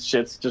is just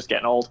shit's just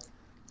getting old.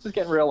 It's just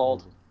getting real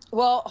old.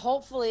 Well,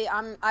 hopefully,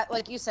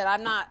 like you said,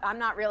 I'm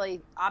not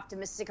really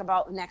optimistic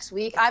about next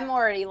week. I'm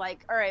already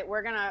like, all right,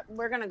 we're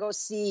gonna go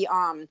see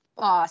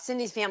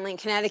Cindy's family in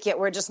Connecticut.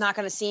 We're just not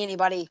gonna see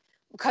anybody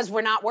because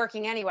we're not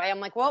working anyway. I'm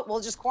like, well,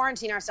 we'll just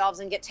quarantine ourselves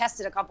and get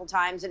tested a couple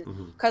times.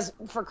 And because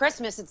for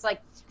Christmas, it's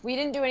like we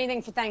didn't do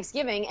anything for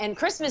Thanksgiving, and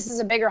Christmas is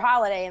a bigger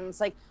holiday, and it's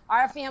like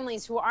our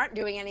families who aren't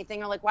doing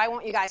anything are like, why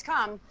won't you guys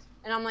come?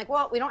 And I'm like,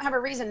 well, we don't have a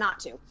reason not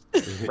to.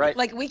 Right.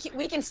 Like we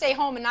can stay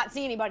home and not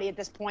see anybody at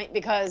this point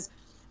because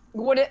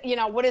what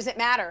does it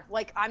matter?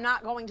 Like, I'm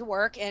not going to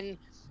work, and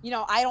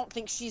I don't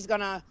think she's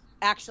gonna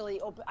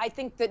actually open. I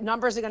think the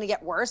numbers are gonna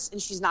get worse,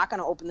 and she's not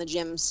gonna open the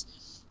gyms.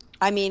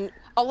 I mean,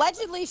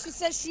 allegedly she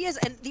says she is,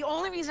 and the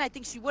only reason I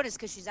think she would is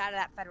because she's out of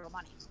that federal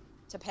money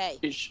to pay.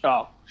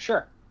 Oh,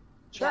 sure.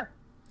 Yeah.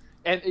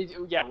 And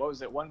what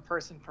was it? One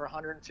person per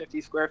 150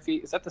 square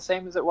feet. Is that the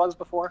same as it was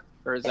before,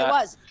 or is it that? It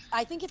was.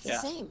 I think it's the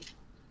same.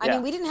 I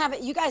mean, we didn't have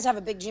it. You guys have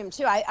a big gym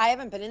too. I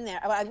haven't been in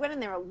there. I went in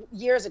there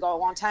years ago, a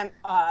long time,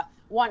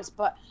 once.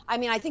 But I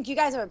mean, I think you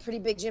guys have a pretty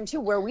big gym too,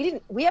 where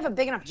we have a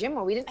big enough gym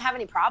where we didn't have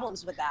any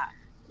problems with that.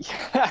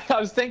 Yeah, I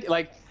was thinking,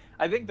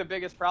 I think the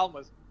biggest problem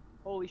was,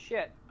 holy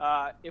shit,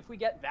 if we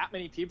get that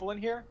many people in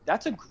here,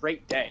 that's a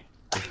great day.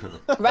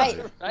 Right.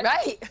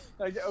 Like,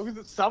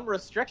 with some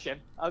restriction,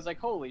 I was like,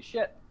 holy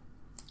shit.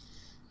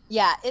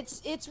 Yeah,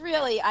 it's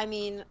really, I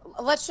mean,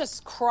 let's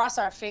just cross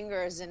our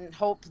fingers and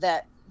hope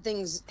that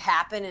things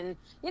happen. And,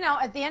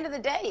 at the end of the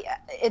day,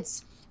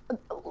 it's,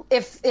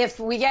 if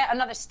we get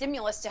another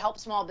stimulus to help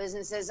small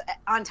businesses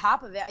on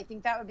top of it, I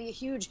think that would be a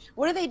huge,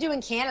 what do they do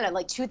in Canada?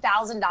 Like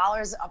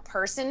 $2,000 a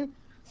person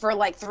for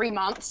like 3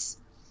 months?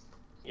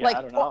 Yeah, like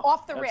I don't know.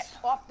 off the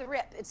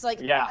rip. It's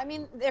like, I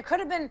mean, there could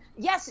have been,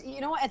 yes,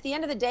 at the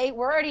end of the day,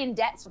 we're already in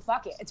debt, so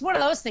fuck it. It's one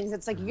of those things.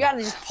 It's like, you got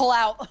to just pull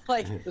out,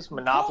 like. Just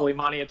monopoly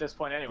money at this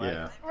point anyway.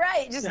 Yeah.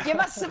 Right. Just give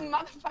us some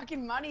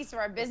motherfucking money so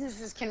our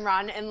businesses can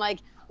run and, like,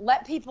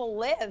 let people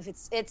live.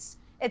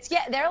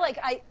 They're like,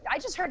 I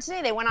just heard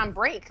today they went on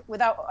break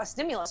without a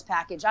stimulus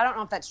package. I don't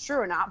know if that's true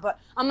or not, but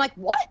I'm like,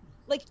 what?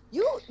 Like,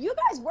 you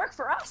guys work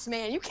for us,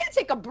 man. You can't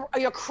take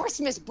your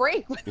Christmas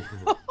break.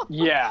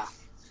 Yeah.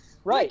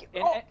 Right,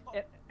 like,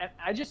 and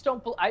I just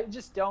don't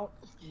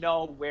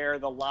know where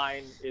the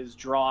line is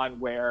drawn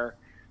where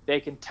they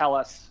can tell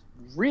us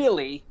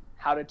really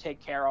how to take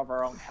care of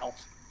our own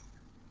health.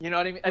 You know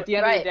what I mean? At the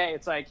end of the day,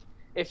 it's like,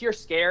 if you're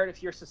scared,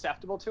 if you're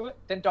susceptible to it,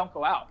 then don't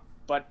go out.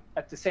 But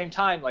at the same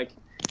time, like,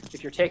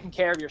 if you're taking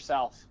care of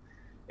yourself,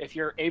 if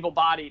you're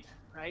able-bodied,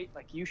 right,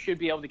 like, you should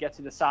be able to get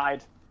to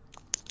decide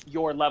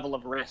your level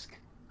of risk.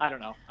 I don't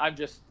know. I'm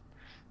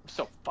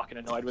so fucking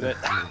annoyed with it.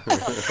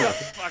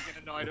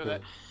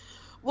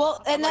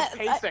 Well, and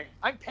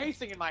I'm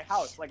pacing in my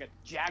house like a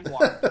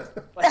jaguar.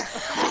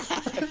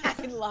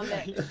 I love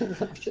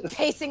it.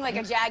 Pacing like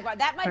a jaguar.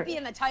 That might be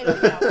in the title. We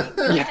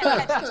can't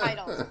catch the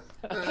titles.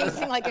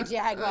 Pacing like a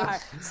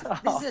jaguar.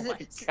 My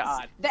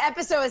God. The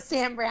episode is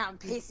Sam Brown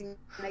pacing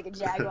like a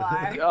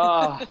jaguar.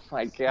 Oh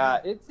my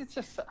God. It's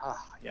just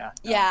yeah.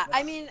 Yeah,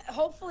 I mean,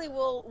 hopefully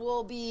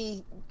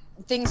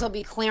things will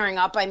be clearing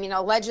up. I mean,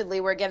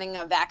 allegedly we're getting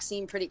a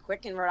vaccine pretty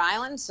quick in Rhode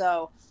Island,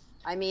 so.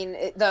 I mean,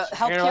 the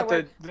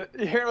healthcare.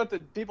 You hear about the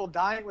people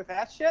dying with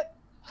that shit?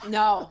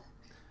 No.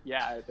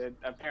 Yeah,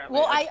 apparently.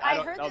 Well, I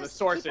don't heard know the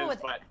sources,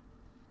 but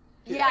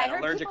yeah, I heard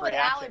allergic people with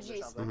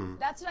allergies. Mm-hmm.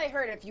 That's what I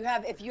heard. If you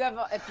have a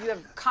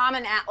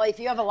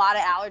lot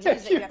of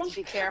allergies, then you have to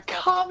be careful.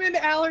 Common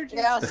allergies.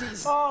 Yeah,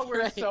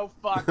 we're so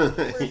fucked.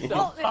 We're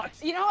so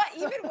fucked. You know what?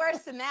 Even worse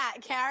than that,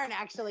 Karen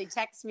actually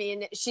texted me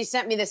and she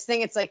sent me this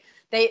thing. It's like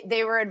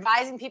they were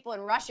advising people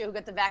in Russia who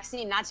got the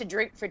vaccine not to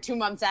drink for 2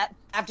 months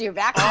after you're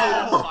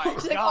vaccinated. Oh my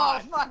God. Like, oh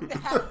fuck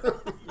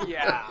that.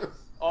 Yeah.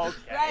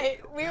 Okay. Right,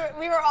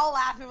 we were all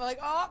laughing. We're like,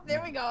 oh,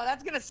 there we go.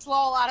 That's gonna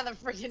slow a lot of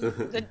the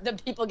freaking the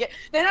people get.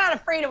 They're not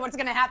afraid of what's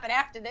gonna happen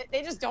after.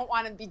 They just don't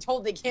want to be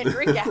told they can't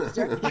drink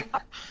after,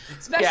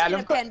 especially in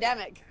a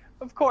pandemic.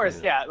 Of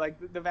course, yeah. Like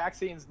the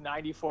vaccine's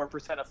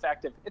 94%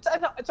 effective. It's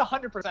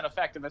 100%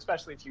 effective,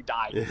 especially if you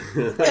die.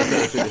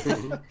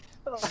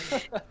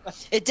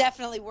 It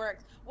definitely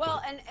worked.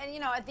 Well, and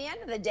at the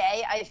end of the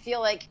day, I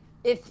feel like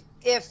if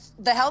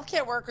the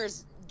healthcare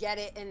workers get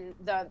it and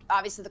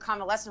obviously the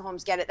convalescent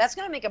homes get it, that's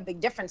going to make a big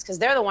difference because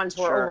they're the ones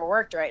who are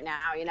overworked right now,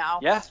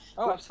 Yeah.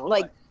 Oh,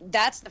 absolutely. Like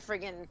that's the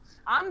friggin'.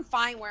 I'm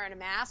fine wearing a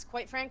mask.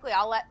 Quite frankly,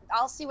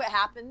 I'll see what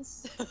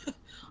happens.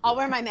 I'll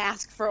wear my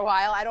mask for a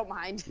while. I don't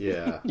mind.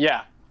 Yeah.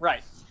 Yeah.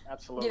 Right.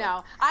 Absolutely.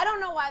 I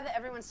don't know why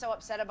everyone's so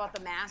upset about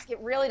the mask. It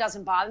really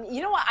doesn't bother me.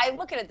 You know what? I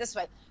look at it this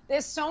way.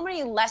 There's so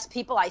many less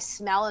people I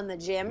smell in the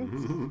gym.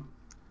 Mm-hmm.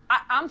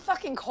 I'm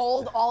fucking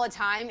cold all the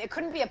time. It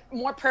couldn't be a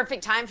more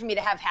perfect time for me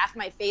to have half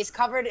my face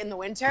covered in the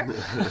winter.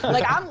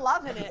 Like, I'm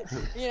loving it.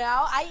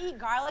 I eat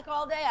garlic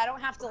all day. I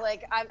don't have to,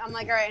 I'm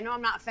like, all right, I know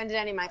I'm not offending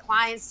any of my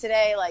clients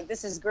today. Like,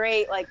 this is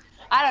great. Like,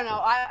 I don't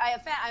know. I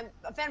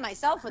offend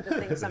myself with the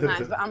thing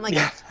sometimes, but I'm like,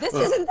 this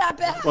isn't that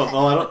bad.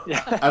 Well,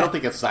 I don't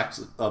think it's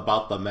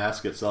about the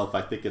mask itself.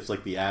 I think it's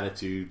like the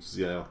attitudes.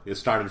 You know, it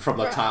started from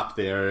the top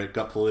there. It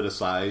got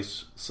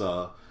politicized.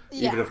 So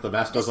even if the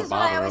mask doesn't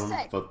bother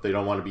them, but they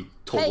don't want to be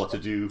told what to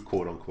do,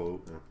 quote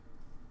unquote. Yeah.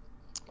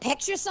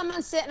 Picture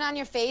someone sitting on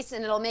your face,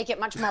 and it'll make it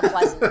much more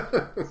pleasant.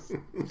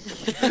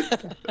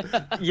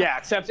 Yeah,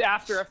 except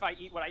after if I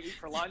eat what I eat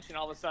for lunch, and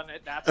all of a sudden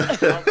that's what it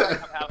smells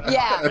like I'm having.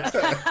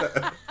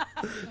 Yeah.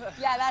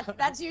 Yeah,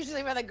 that's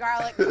usually where the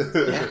garlic comes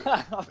in.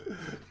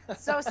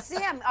 So,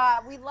 Sam,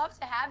 we'd love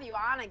to have you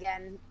on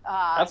again.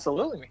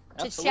 Absolutely.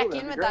 To check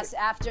in with us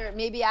after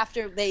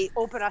they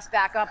open us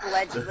back up,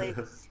 allegedly.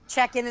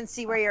 Check in and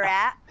see where you're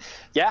at.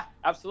 Yeah,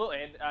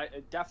 absolutely. And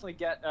definitely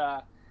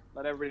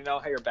let everybody know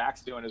how your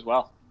back's doing as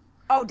well.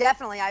 Oh,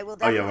 definitely. I will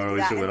definitely. Oh, yeah, we're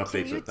always doing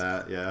updates with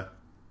that, yeah.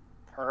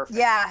 Perfect.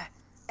 Yeah.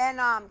 And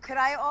could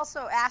I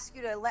also ask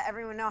you to let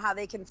everyone know how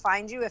they can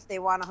find you if they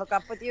want to hook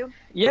up with you?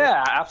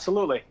 Yeah,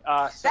 absolutely.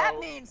 That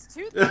means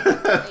 2 things.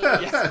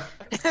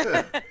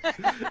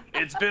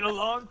 It's been a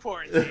long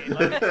quarantine,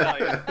 let me tell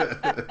you.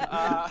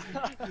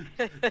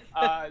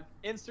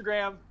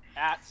 Instagram,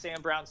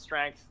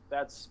 @SamBrownStrength.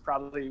 That's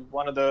probably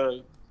one of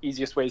the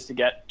easiest ways to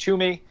get to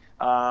me.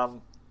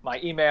 My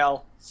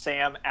email,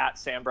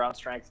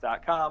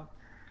 sam@sambrownstrength.com.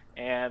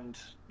 And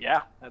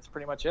yeah, that's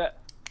pretty much it.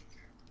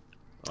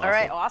 Awesome. All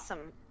right,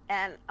 awesome.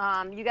 And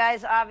you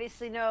guys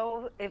obviously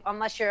know,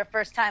 unless you're a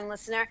first-time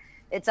listener,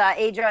 it's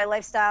A-Joy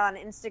Lifestyle on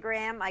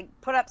Instagram. I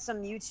put up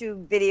some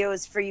YouTube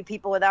videos for you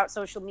people without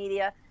social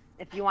media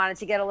if you wanted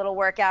to get a little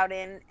workout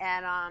in.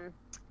 And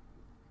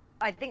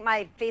I think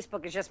my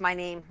Facebook is just my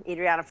name,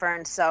 Adriana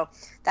Fern. So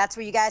that's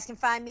where you guys can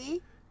find me.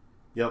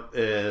 Yep.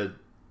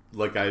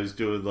 Like I was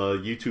doing the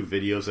YouTube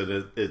videos,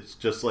 and it's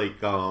just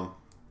like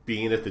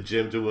being at the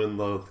gym doing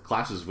the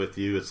classes with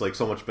you. It's like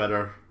so much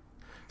better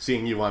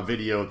seeing you on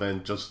video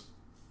than just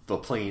the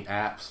plain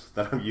apps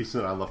that I'm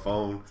using on the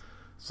phone.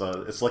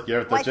 So it's like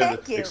you're at the gym.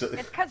 Thank you. It's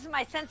because of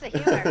my sense of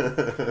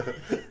humor.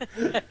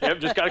 Yep,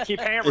 just got to keep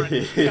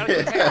hammering.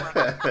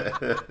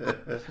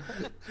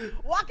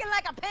 Walking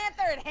like a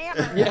panther and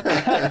hammering.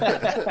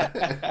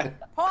 Yeah.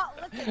 Paul,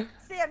 listen,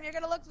 Sam, you're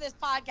going to look for this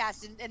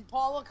podcast, and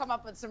Paul will come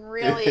up with some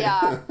really,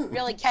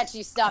 really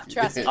catchy stuff.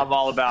 Trust me. I'm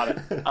all about it.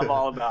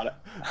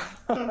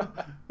 All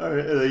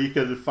right, you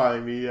can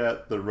find me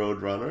at The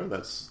Roadrunner.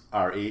 That's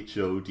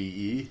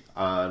RHODE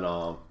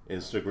on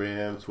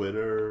Instagram,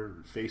 Twitter,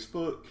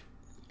 Facebook.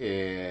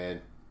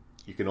 And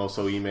you can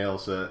also email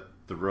us at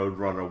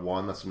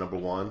theroadrunner1, that's the number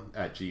 1,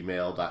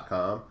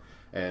 @gmail.com.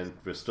 And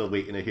we're still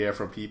waiting to hear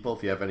from people.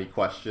 If you have any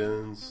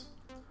questions,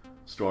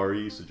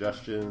 stories,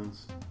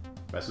 suggestions,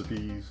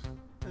 recipes,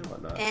 and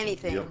whatnot.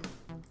 Anything.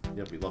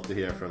 Yep, we'd love to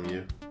hear from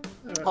you.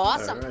 All right,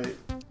 awesome. All right.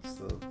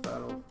 So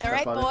that'll all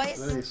right, boys.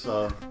 today.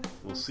 So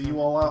we'll see you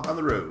all out on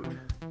the road.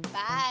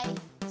 Bye.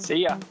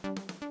 See ya.